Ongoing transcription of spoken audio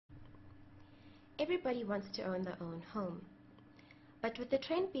Everybody wants to own their own home. But with the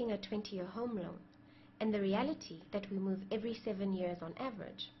trend being a 20-year home loan, and the reality that we move every 7 years on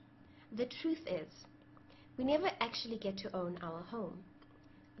average, the truth is, we never actually get to own our home.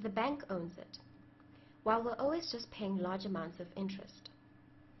 The bank owns it, while we're always just paying large amounts of interest.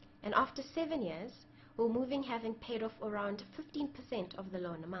 And after 7 years, we're moving having paid off around 15% of the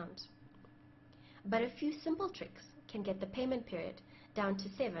loan amount. But a few simple tricks can get the payment period down to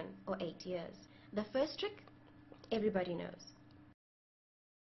 7 or 8 years. The first trick, everybody knows.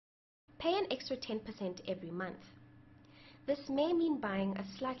 Pay an extra 10% every month. This may mean buying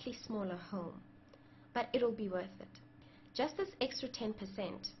a slightly smaller home, but it'll be worth it. Just this extra 10%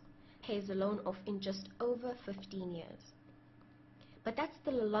 pays the loan off in just over 15 years. But that's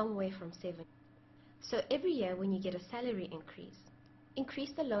still a long way from 7. So every year when you get a salary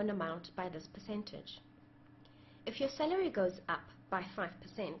increase the loan amount by this percentage. If your salary goes up by 5%,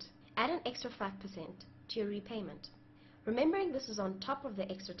 add an extra 5% to your repayment, remembering this is on top of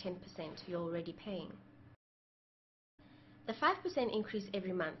the extra 10% you're already paying. The 5% increase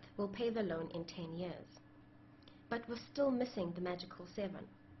every month will pay the loan in 10 years, but we're still missing the magical 7.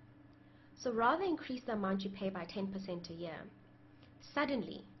 So rather increase the amount you pay by 10% a year,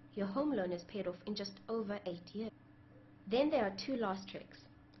 suddenly your home loan is paid off in just over 8 years. Then there are 2 last tricks.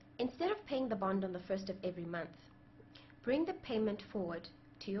 Instead of paying the bond on the 1st of every month, bring the payment forward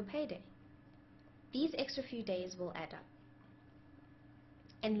to your payday. These extra few days will add up.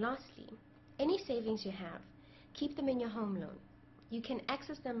 And lastly, any savings you have, keep them in your home loan. You can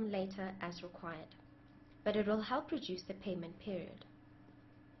access them later as required, but it will help reduce the payment period.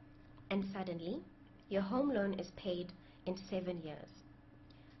 And suddenly, your home loan is paid in 7 years.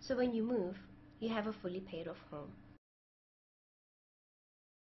 So when you move, you have a fully paid off home.